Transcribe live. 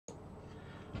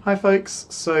Hi folks,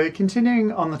 so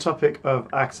continuing on the topic of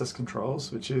access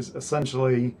controls, which is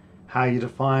essentially how you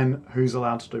define who's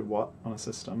allowed to do what on a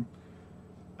system,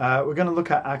 we're going to look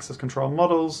at access control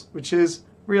models, which is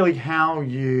really how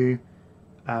you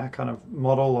kind of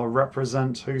model or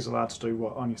represent who's allowed to do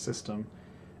what on your system,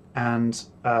 and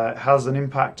has an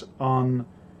impact on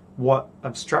what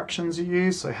abstractions you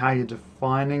use, so how you're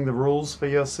defining the rules for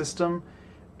your system,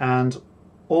 and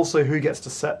also who gets to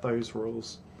set those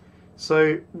rules.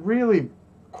 So really,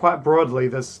 quite broadly,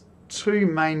 there's two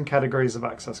main categories of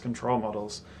access control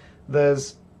models.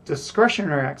 There's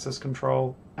discretionary access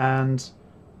control and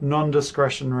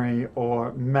non-discretionary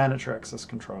or mandatory access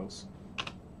controls.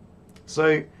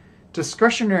 So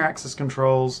discretionary access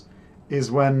controls is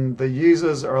when the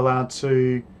users are allowed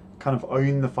to kind of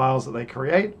own the files that they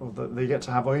create, or that they get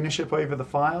to have ownership over the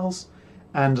files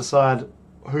and decide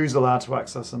who's allowed to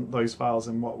access those files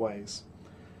in what ways.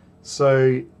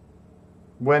 So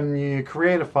when you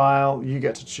create a file, you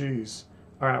get to choose,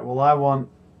 all right, well, I want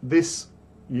this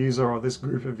user or this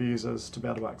group of users to be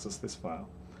able to access this file.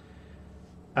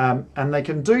 And they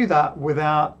can do that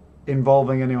without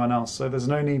involving anyone else. So there's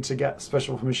no need to get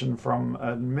special permission from an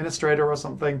administrator or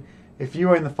something. If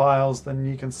you own the files, then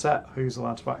you can set who's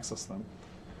allowed to access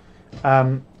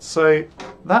them. So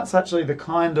that's actually the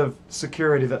kind of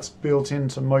security that's built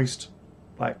into most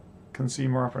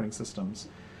consumer operating systems.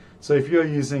 So if you're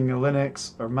using a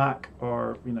Linux or Mac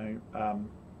or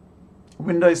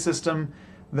Windows system,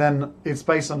 then it's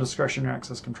based on discretionary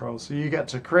access control. So you get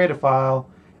to create a file,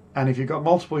 and if you've got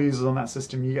multiple users on that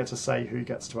system, you get to say who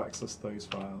gets to access those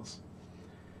files.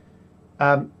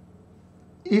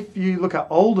 If you look at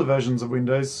older versions of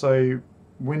Windows, so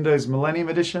Windows Millennium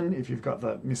Edition, if you've got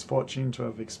the misfortune to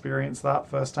have experienced that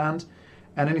firsthand,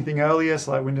 and anything earlier,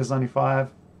 so like Windows 95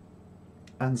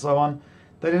 and so on,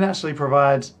 they didn't actually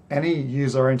provide any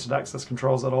user-oriented access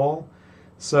controls at all.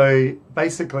 So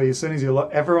basically, as soon as you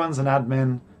look, everyone's an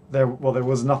admin. There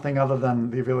was nothing other than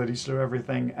the ability to do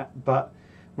everything. But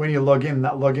when you log in,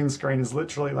 that login screen is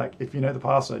literally like, if you know the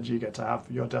password, you get to have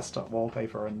your desktop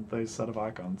wallpaper and those set of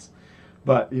icons.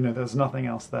 But there's nothing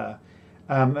else there.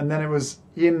 And then it was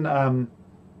in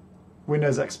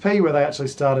Windows XP where they actually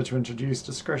started to introduce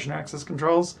discretionary access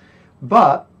controls.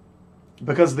 But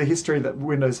because of the history that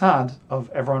Windows had of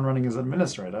everyone running as an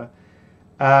administrator,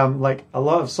 like a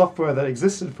lot of software that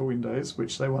existed for Windows,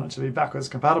 which they wanted to be backwards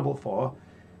compatible for,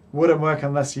 wouldn't work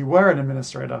unless you were an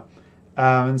administrator.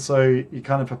 And so you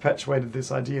kind of perpetuated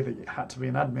this idea that you had to be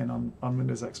an admin on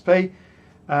Windows XP.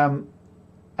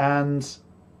 And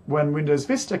when Windows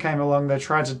Vista came along, they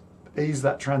tried to ease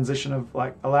that transition of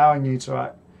allowing you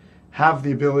to have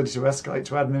the ability to escalate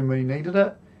to admin when you needed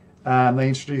it. They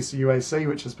introduced UAC,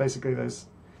 which is basically those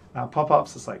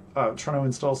pop-ups. It's like, oh, trying to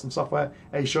install some software.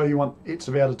 Are you sure you want it to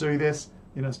be able to do this?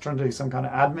 It's trying to do some kind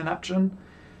of admin action,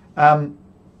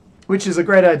 which is a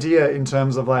great idea in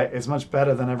terms of it's much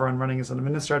better than everyone running as an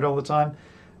administrator all the time.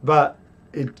 But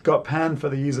it got panned for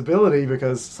the usability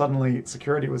because suddenly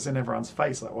security was in everyone's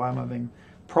face. Why am I being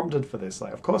prompted for this?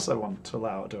 Of course I want to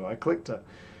allow it to. I clicked it.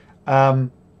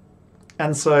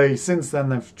 And so since then,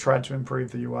 they've tried to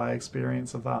improve the UI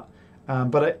experience of that.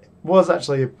 But it was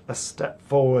actually a step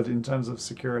forward in terms of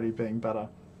security being better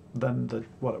than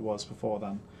what it was before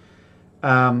then.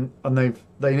 And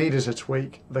they needed to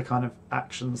tweak the kind of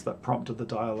actions that prompted the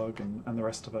dialogue and the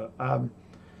rest of it.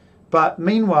 But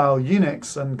meanwhile,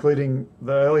 Unix, including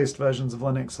the earliest versions of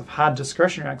Linux, have had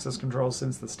discretionary access controls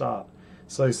since the start.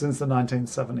 So since the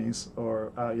 1970s,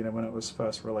 or when it was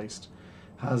first released,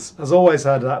 has always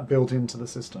had that built into the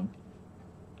system.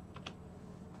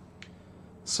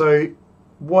 So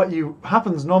what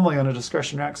happens normally on a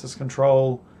discretionary access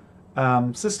control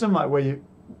system, like where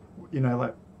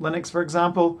like Linux, for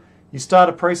example, you start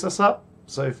a process up.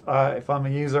 So if I'm a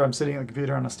user, I'm sitting at the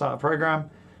computer and I start a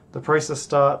program, the process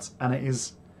starts and it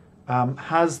is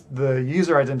has the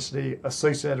user identity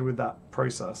associated with that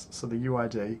process, so the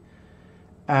UID,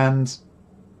 and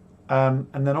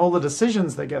then all the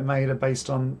decisions that get made are based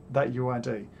on that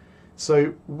UID.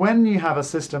 So when you have a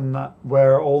system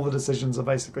where all the decisions are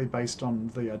basically based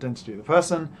on the identity of the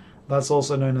person, that's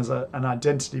also known as an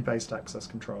identity-based access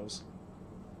controls.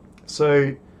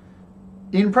 So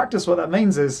in practice, what that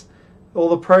means is all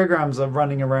the programs are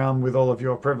running around with all of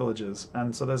your privileges.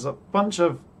 And so there's a bunch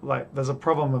of, there's a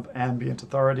problem of ambient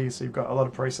authority. So you've got a lot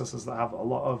of processes that have a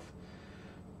lot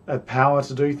of power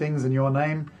to do things in your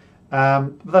name.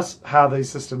 That's how these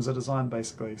systems are designed,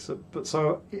 basically.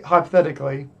 So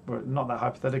hypothetically, well, not that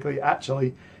hypothetically,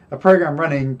 actually, a program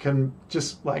running can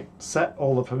just set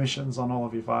all the permissions on all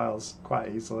of your files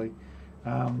quite easily.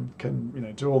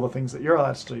 Can do all the things that you're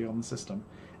allowed to do on the system,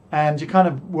 and you're kind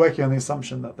of working on the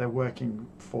assumption that they're working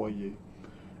for you.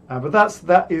 But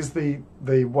that is the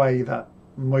way that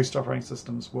most operating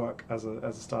systems work as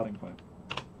a starting point.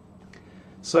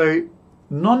 So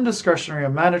non-discretionary or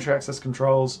mandatory access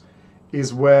controls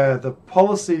is where the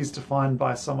policy is defined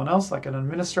by someone else, like an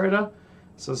administrator.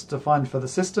 So it's defined for the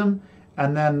system,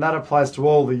 and then that applies to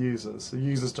all the users. The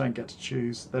users don't get to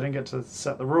choose. They don't get to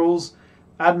set the rules.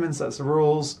 Admin sets the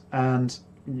rules, and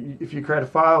if you create a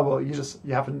file, well, you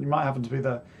might happen to be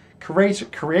the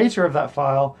creator of that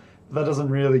file. That doesn't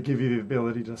really give you the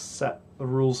ability to set the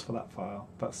rules for that file.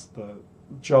 That's the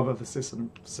job of the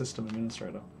system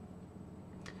administrator.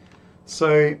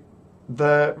 So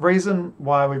the reason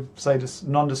why we say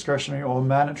non-discretionary or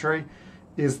mandatory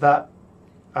is that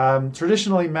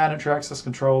traditionally mandatory access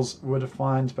controls were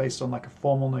defined based on like a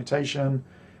formal notation,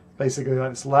 basically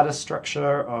like this lattice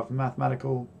structure of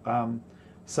mathematical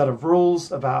set of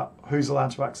rules about who's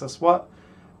allowed to access what.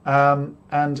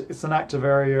 And it's an active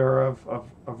area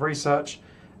of research.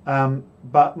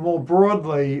 But more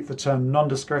broadly, the term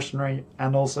non-discretionary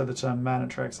and also the term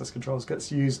mandatory access controls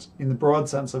gets used in the broad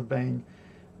sense of being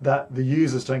that the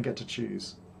users don't get to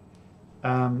choose.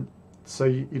 So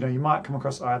you might come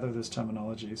across either of those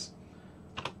terminologies.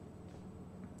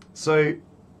 So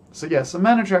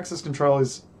mandatory access control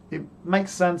it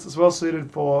makes sense. It's well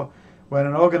suited for when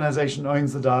an organization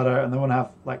owns the data and they want to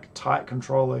have like tight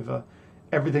control over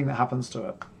everything that happens to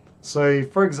it. So,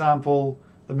 for example,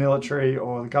 the military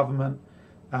or the government.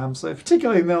 So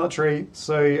particularly the military.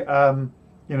 So the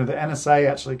NSA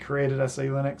actually created SE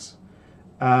Linux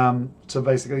to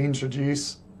basically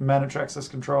introduce mandatory access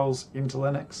controls into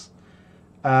Linux.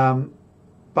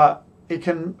 But it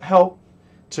can help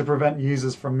to prevent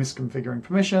users from misconfiguring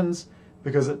permissions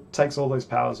because it takes all those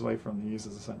powers away from the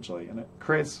users essentially, and it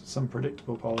creates some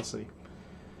predictable policy.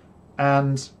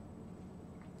 And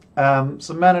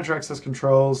some mandatory access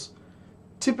controls,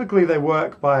 typically they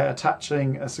work by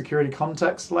attaching a security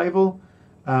context label,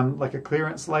 like a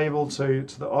clearance label to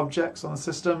the objects on the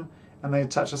system, and they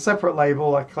attach a separate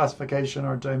label like classification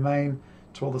or a domain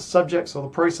to all the subjects or the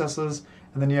processes,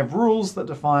 and then you have rules that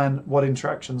define what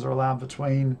interactions are allowed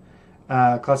between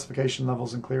classification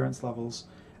levels and clearance levels.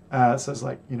 So it's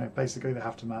like, basically they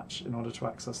have to match in order to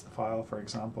access the file, for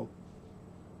example.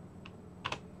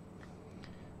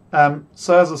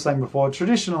 So as I was saying before,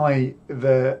 traditionally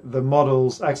the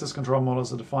models, access control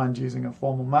models, are defined using a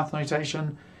formal math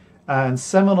notation, and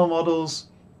seminal models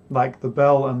like the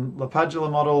Bell and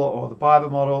LaPadula model or the Biber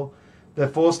model, they're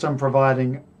forced on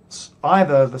providing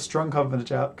either the strong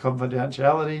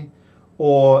confidentiality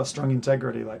or strong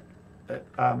integrity, like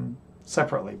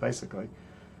separately, basically.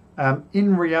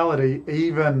 In reality,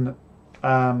 even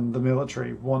the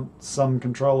military want some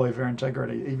control over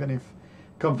integrity, even if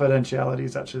confidentiality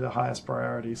is actually the highest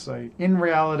priority. So in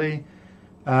reality,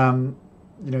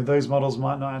 those models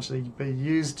might not actually be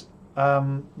used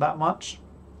that much,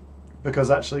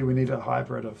 because actually we need a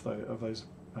hybrid of those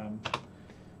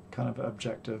kind of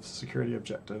objectives, security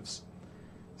objectives.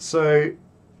 So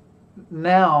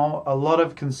now a lot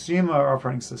of consumer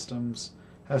operating systems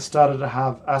have started to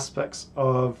have aspects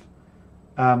of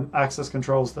access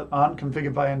controls that aren't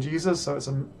configured by end users, so it's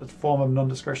a form of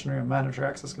non-discretionary and mandatory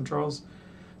access controls.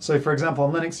 So for example,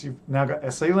 on Linux, you've now got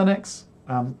SE Linux,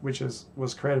 which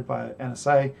was created by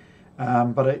NSA,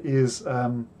 but it is,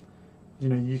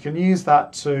 you can use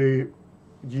that to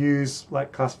use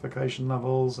like classification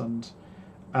levels and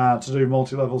to do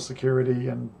multi-level security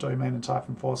and domain and type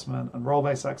enforcement and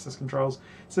role-based access controls.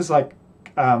 It's this like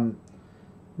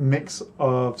mix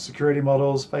of security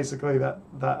models, basically, that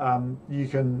you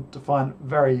can define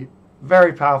very,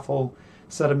 very powerful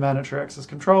set of mandatory access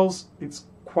controls. It's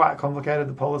quite complicated,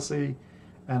 the policy,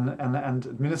 and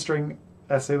administering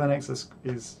SE Linux is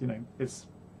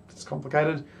it's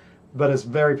complicated, but it's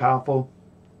very powerful.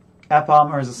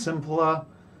 AppArmor is a simpler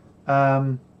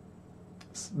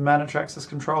mandatory access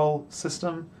control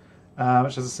system,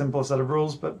 which has a simpler set of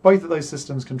rules, but both of those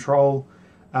systems control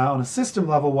on a system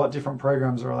level what different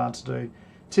programs are allowed to do.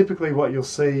 Typically what you'll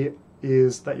see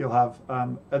is that you'll have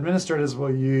administrators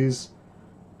will use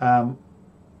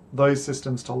those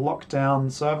systems to lock down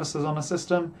services on a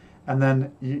system, and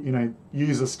then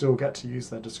users still get to use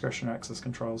their discretionary access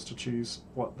controls to choose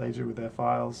what they do with their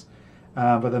files.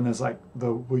 But then there's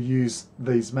we'll use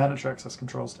these mandatory access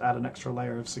controls to add an extra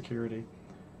layer of security.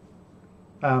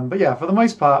 But yeah, for the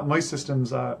most part, most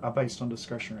systems are based on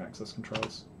discretionary access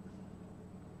controls.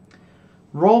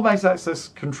 Role-based access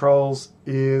controls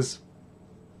is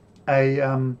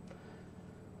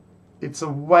it's a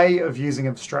way of using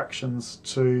abstractions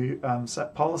to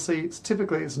set policy.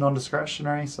 Typically it's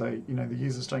non-discretionary, so the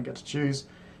users don't get to choose.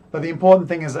 But the important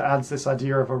thing is it adds this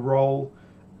idea of a role,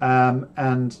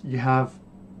 and you have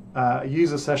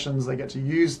user sessions. They get to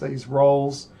use these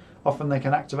roles. Often they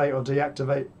can activate or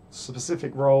deactivate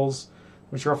specific roles,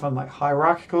 which are often like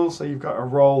hierarchical. So you've got a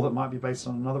role that might be based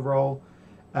on another role,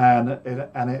 and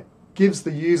it gives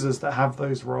the users that have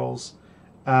those roles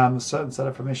a certain set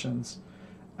of permissions.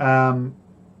 And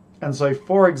so,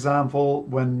 for example,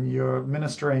 when you're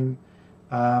administering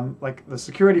like the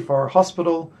security for a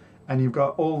hospital, and you've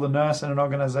got all the nurse in an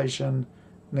organization,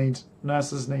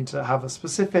 nurses need to have a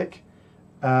specific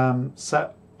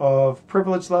set of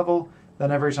privilege level,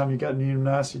 then every time you get a new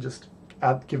nurse, you just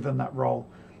give them that role.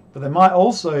 But there might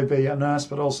also be a nurse,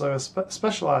 but also a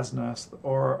specialized nurse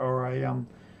or a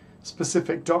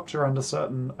specific doctor under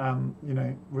certain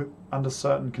under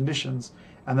certain conditions,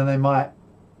 and then they might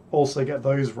also get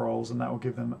those roles, and that will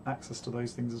give them access to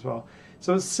those things as well.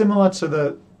 So it's similar to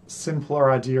the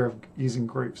simpler idea of using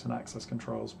groups and access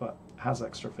controls, but has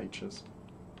extra features.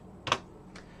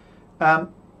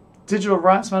 Digital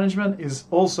rights management is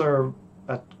also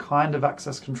a kind of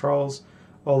access controls,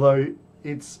 although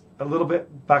it's a little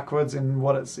bit backwards in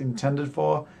what it's intended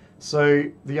for. So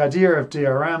the idea of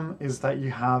DRM is that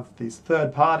you have these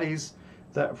third parties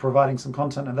that are providing some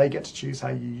content, and they get to choose how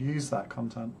you use that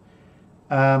content.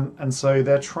 And so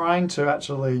they're trying to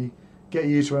actually get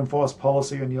you to enforce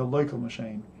policy on your local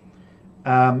machine.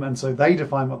 And so they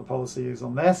define what the policy is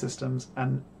on their systems,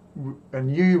 and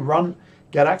you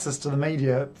get access to the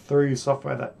media through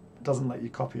software that doesn't let you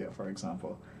copy it, for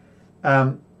example.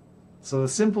 So the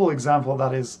simple example of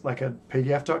that is like a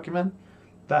PDF document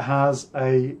that has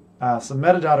some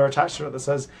metadata attached to it that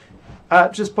says,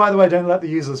 just by the way, don't let the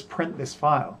users print this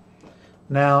file.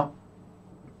 Now,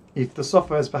 if the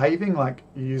software is behaving like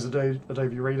you use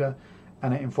Adobe Reader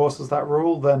and it enforces that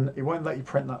rule, then it won't let you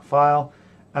print that file.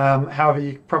 However,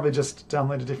 you probably just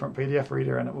download a different PDF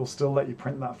reader and it will still let you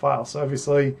print that file. So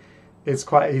obviously, it's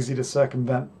quite easy to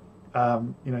circumvent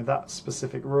that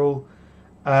specific rule.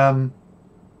 But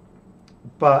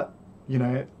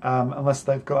unless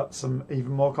they've got some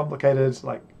even more complicated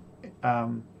like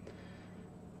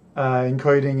encoding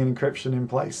and encryption in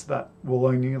place that will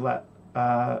only let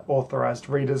authorized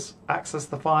readers access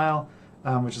the file,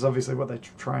 which is obviously what they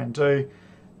try and do.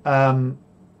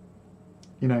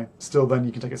 Still then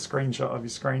you can take a screenshot of your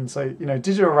screen. So,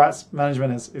 digital rights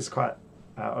management is quite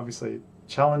obviously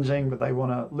challenging, but they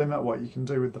want to limit what you can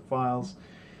do with the files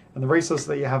and the resources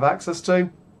that you have access to.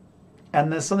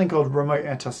 And there's something called remote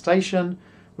attestation,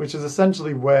 which is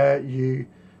essentially where you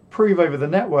prove over the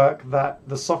network that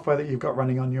the software that you've got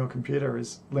running on your computer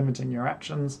is limiting your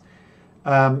actions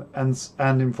and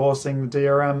enforcing the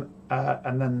DRM.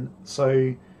 And then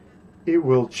so it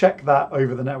will check that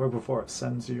over the network before it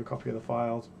sends you a copy of the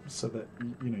file, so that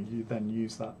you then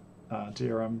use that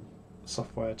DRM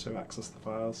software to access the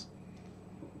files.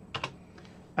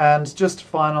 And just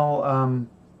final,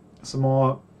 some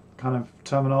more kind of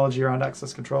terminology around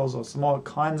access controls, or some more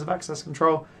kinds of access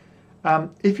control.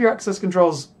 If your access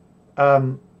controls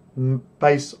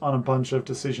based on a bunch of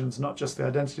decisions, not just the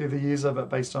identity of the user, but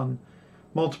based on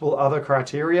multiple other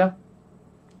criteria,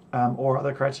 or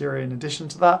other criteria in addition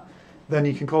to that, then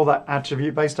you can call that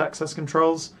attribute-based access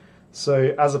controls.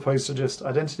 So as opposed to just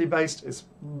identity-based, it's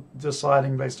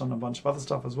deciding based on a bunch of other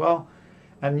stuff as well.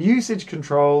 And usage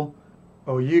control,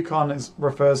 or UCON,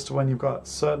 refers to when you've got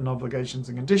certain obligations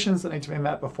and conditions that need to be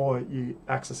met before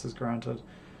access is granted.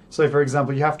 So for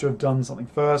example, you have to have done something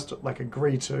first, like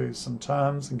agree to some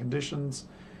terms and conditions,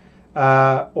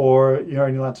 or you're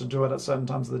only allowed to do it at certain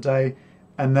times of the day.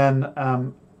 And then,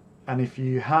 and if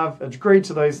you have agreed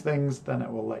to those things, then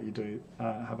it will let you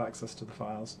have access to the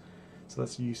files. So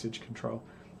that's usage control.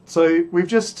 So we've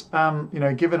just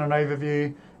given an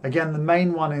overview. Again, the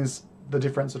main one is the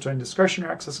difference between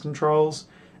discretionary access controls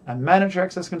and mandatory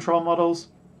access control models.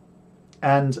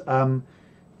 And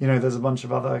there's a bunch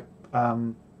of other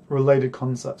related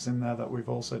concepts in there that we've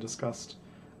also discussed,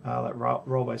 like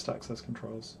role-based access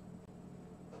controls.